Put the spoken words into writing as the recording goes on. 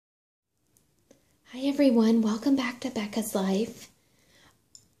Hi everyone, welcome back to Becca's Life.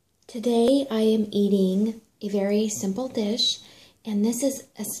 Today I am eating a very simple dish, and this is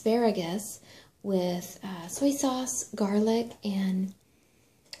asparagus with soy sauce, garlic, and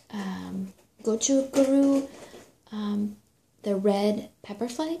gochujang, the red pepper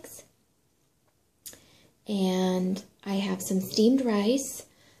flakes. And I have some steamed rice.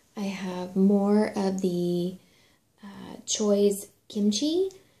 I have more of the Choi's kimchi.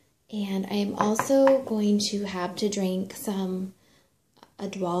 And I am also going to have to drink some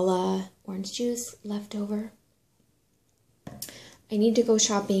Adwala orange juice left over. I need to go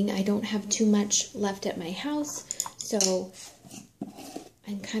shopping. I don't have too much left at my house, so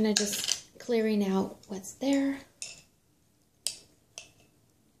I'm kind of just clearing out what's there.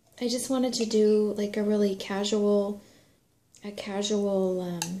 I just wanted to do like a really casual kind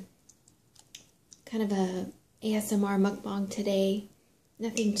of a ASMR mukbang today.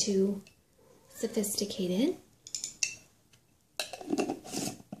 Nothing too sophisticated.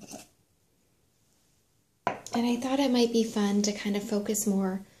 And I thought it might be fun to kind of focus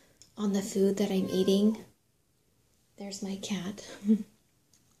more on the food that I'm eating. There's my cat.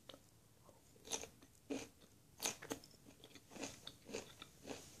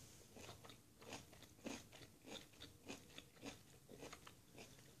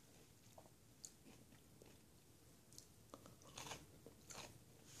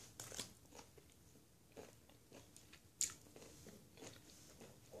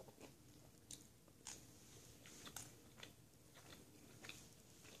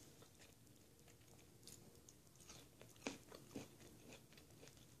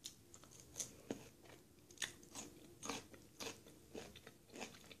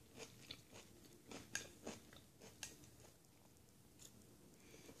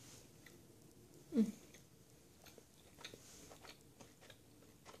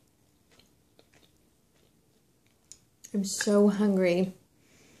 I'm so hungry.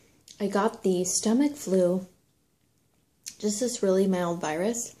 I got the stomach flu, just this really mild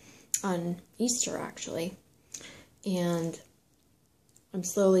virus, on Easter actually, and I'm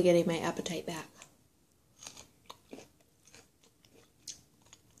slowly getting my appetite back.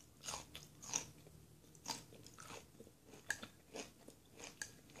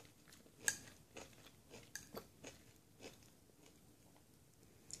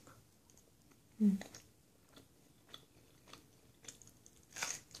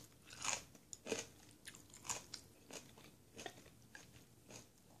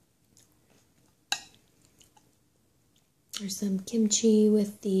 There's some kimchi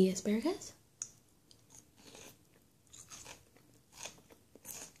with the asparagus.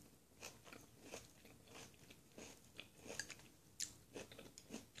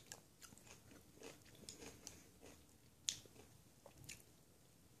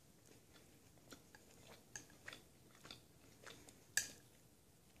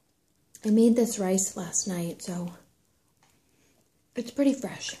 I made this rice last night, so it's pretty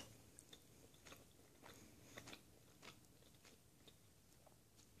fresh.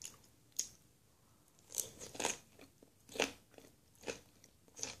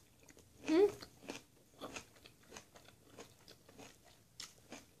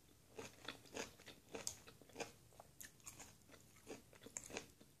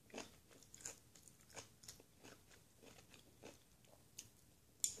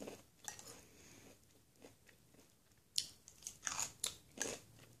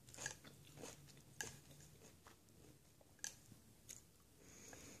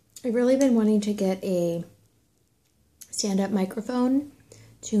 I've really been wanting to get a stand-up microphone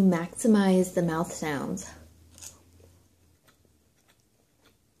to maximize the mouth sounds.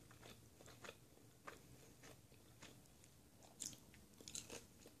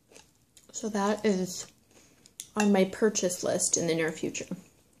 So that is on my purchase list in the near future.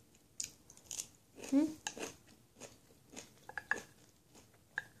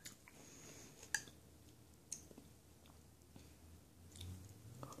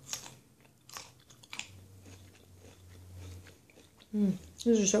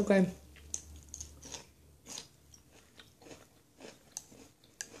 These are so good.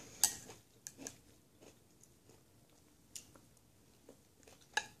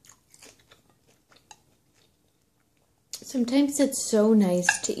 Sometimes it's so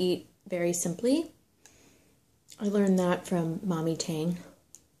nice to eat very simply. I learned that from Mommy Tang.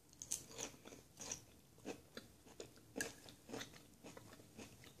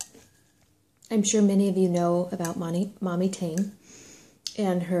 I'm sure many of you know about Mommy Tang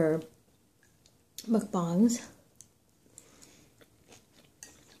and her mukbangs.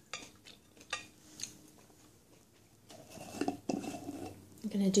 I'm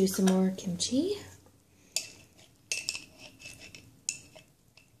gonna do some more kimchi.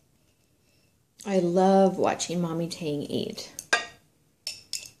 I love watching Mommy Tang eat.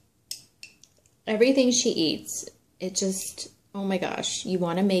 Everything she eats, it just, oh my gosh, you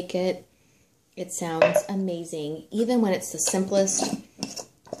want to make it. It sounds amazing, even when it's the simplest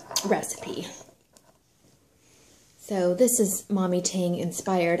recipe. So this is Mommy Tang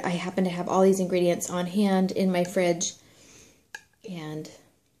inspired. I happen to have all these ingredients on hand in my fridge and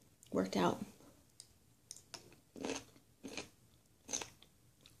worked out.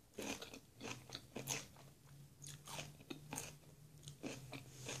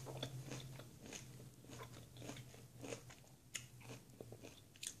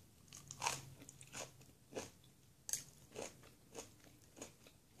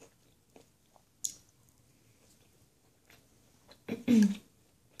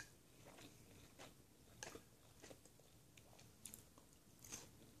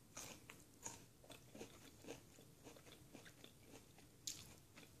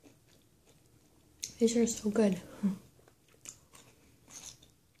 These are so good.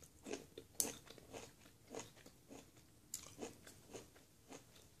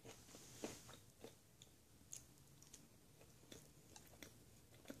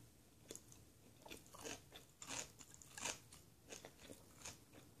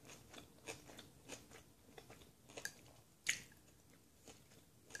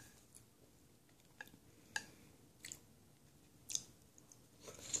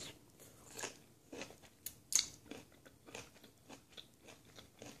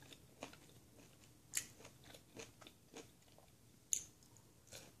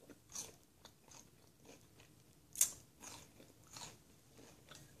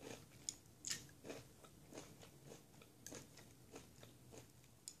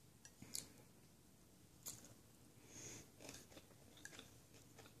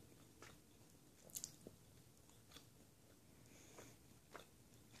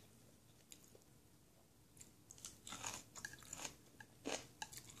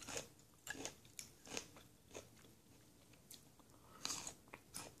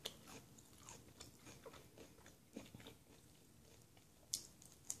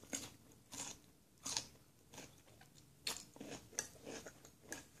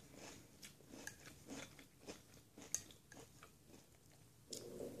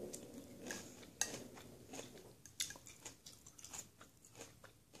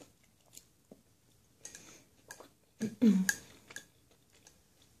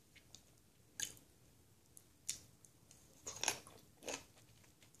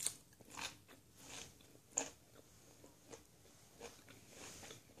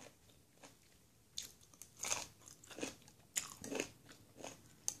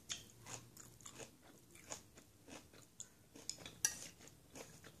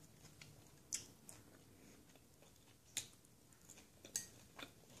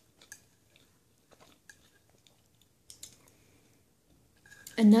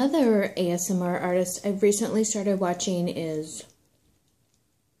 Another ASMR artist I've recently started watching is,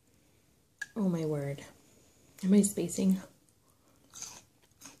 oh my word, am I spacing?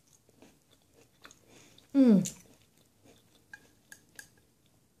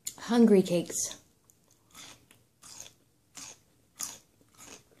 Hungry Cakes.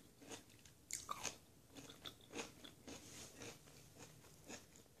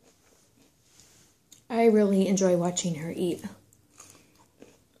 I really enjoy watching her eat.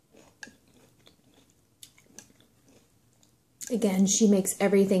 Again, she makes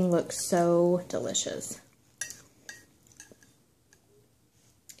everything look so delicious.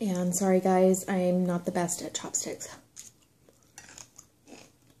 And sorry guys, I'm not the best at chopsticks.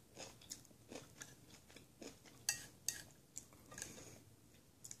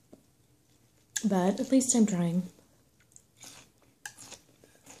 But at least I'm trying.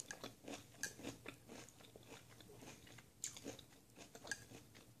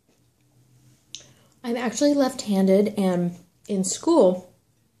 I'm actually left-handed, and in school,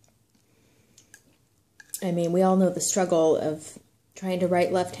 I mean, we all know the struggle of trying to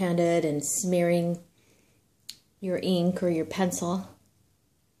write left-handed and smearing your ink or your pencil.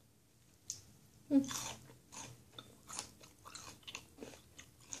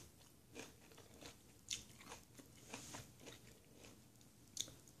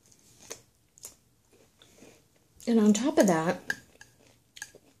 And on top of that,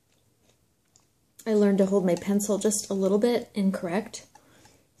 I learned to hold my pencil just a little bit incorrect.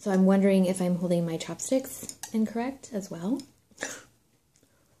 So I'm wondering if I'm holding my chopsticks incorrect as well.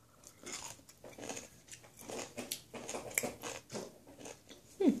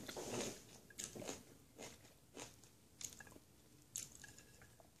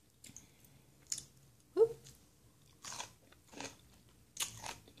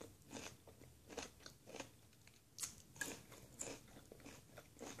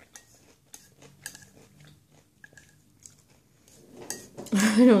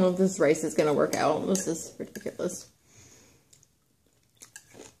 I don't know if this rice is going to work out. This is ridiculous.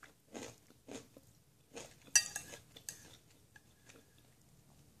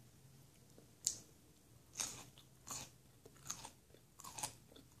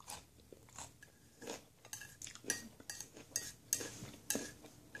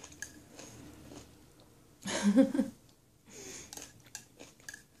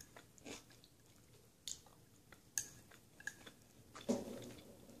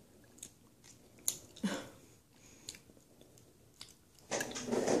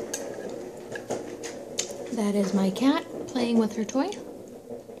 That is my cat playing with her toy.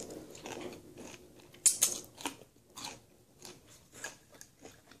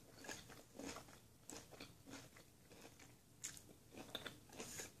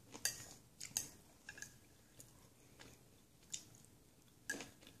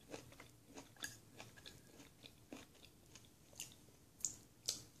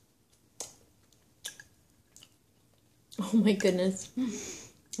 Oh my goodness. I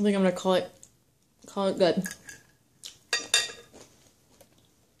think I'm gonna call it good.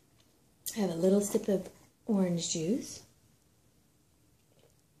 I have a little sip of orange juice.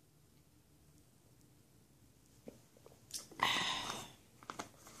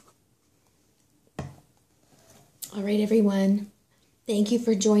 All right, everyone. Thank you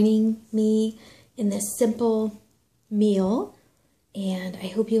for joining me in this simple meal. And I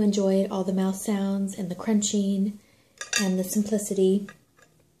hope you enjoyed all the mouth sounds and the crunching and the simplicity.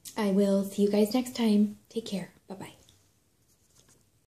 I will see you guys next time. Take care. Bye-bye.